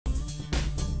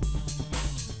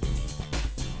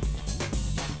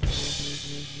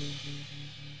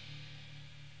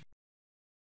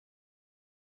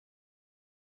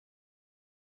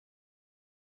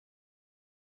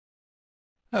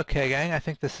Okay, gang, I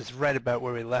think this is right about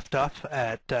where we left off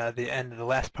at the end of the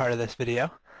last part of this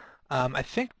video. I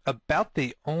think about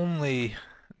the only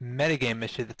metagame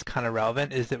issue that's kind of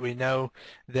relevant is that we know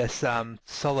this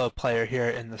solo player here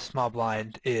in the small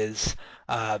blind is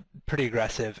pretty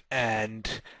aggressive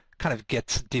and kind of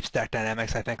gets deep stack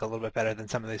dynamics, I think, a little bit better than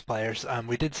some of these players.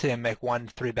 We did see him make one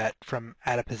 3-bet from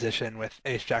out of position with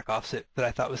ace-jack offsuit that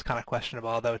I thought was kind of questionable,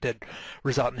 although it did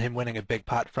result in him winning a big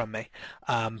pot from me.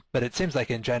 But it seems like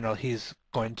in general he's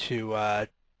going to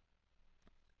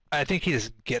I think he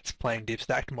just gets playing deep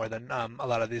stacked more than a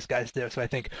lot of these guys do. So I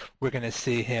think we're going to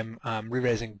see him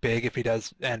re-raising big if he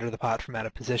does enter the pot from out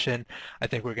of position. I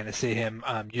think we're going to see him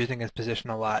using his position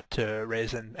a lot to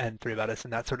raise and three-bet us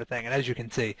and that sort of thing. And as you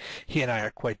can see, he and I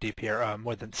are quite deep here,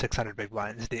 more than 600 big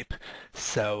blinds deep.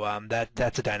 So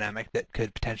that's a dynamic that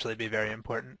could potentially be very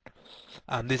important.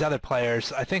 These other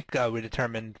players, I think we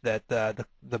determined that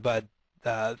the Bud,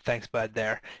 thanks Bud,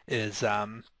 there is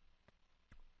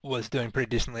was doing pretty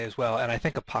decently as well, and I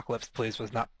think Apocalypse Please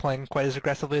was not playing quite as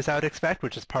aggressively as I would expect,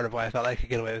 which is part of why I felt like I could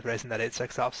get away with raising that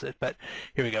 8-6 offsuit, but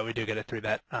here we go, we do get a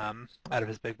 3-bet out of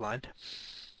his big blind.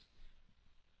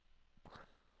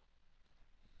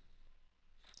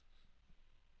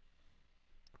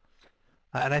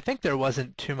 And I think there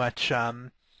wasn't too much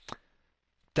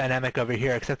dynamic over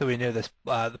here, except that we knew this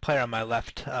the player on my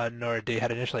left, Nora D,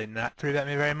 had initially not 3-bet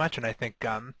me very much, and I think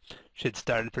she'd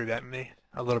started 3-betting me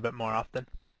a little bit more often.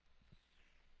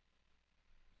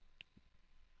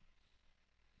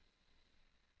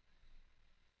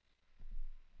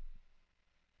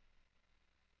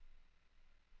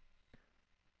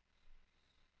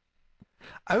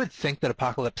 I would think that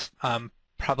Apocalypse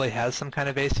probably has some kind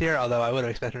of ace here, although I would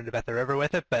have expected him to bet the river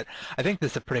with it, but I think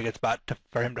this is a pretty good spot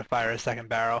for him to fire a second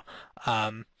barrel.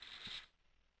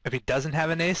 If he doesn't have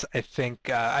an ace, I think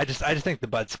I just think the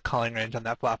Bud's calling range on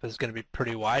that flop is going to be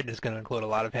pretty wide and is going to include a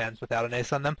lot of hands without an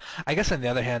ace on them. I guess on the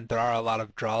other hand, there are a lot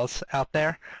of draws out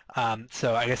there,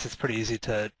 so I guess it's pretty easy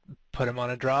to put him on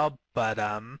a draw, but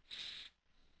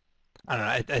I don't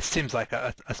know. It seems like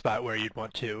a spot where you'd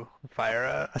want to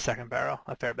fire a second barrel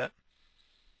a fair bit.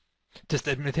 Just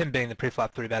with him being the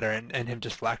pre-flop 3-better and him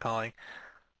just flat calling,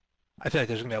 I feel like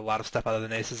there's going to be a lot of stuff other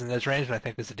than aces in his range, and I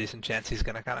think there's a decent chance he's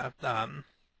going to kind of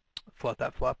float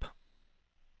that flop.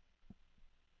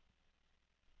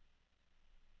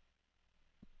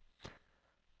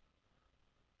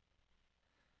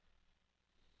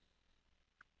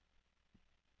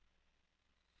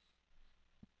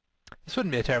 This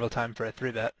wouldn't be a terrible time for a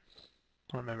 3-bet.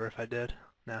 I don't remember if I did.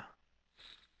 No.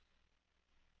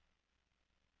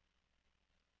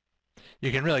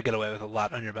 You can really get away with a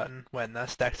lot on your button when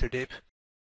stacks are deep.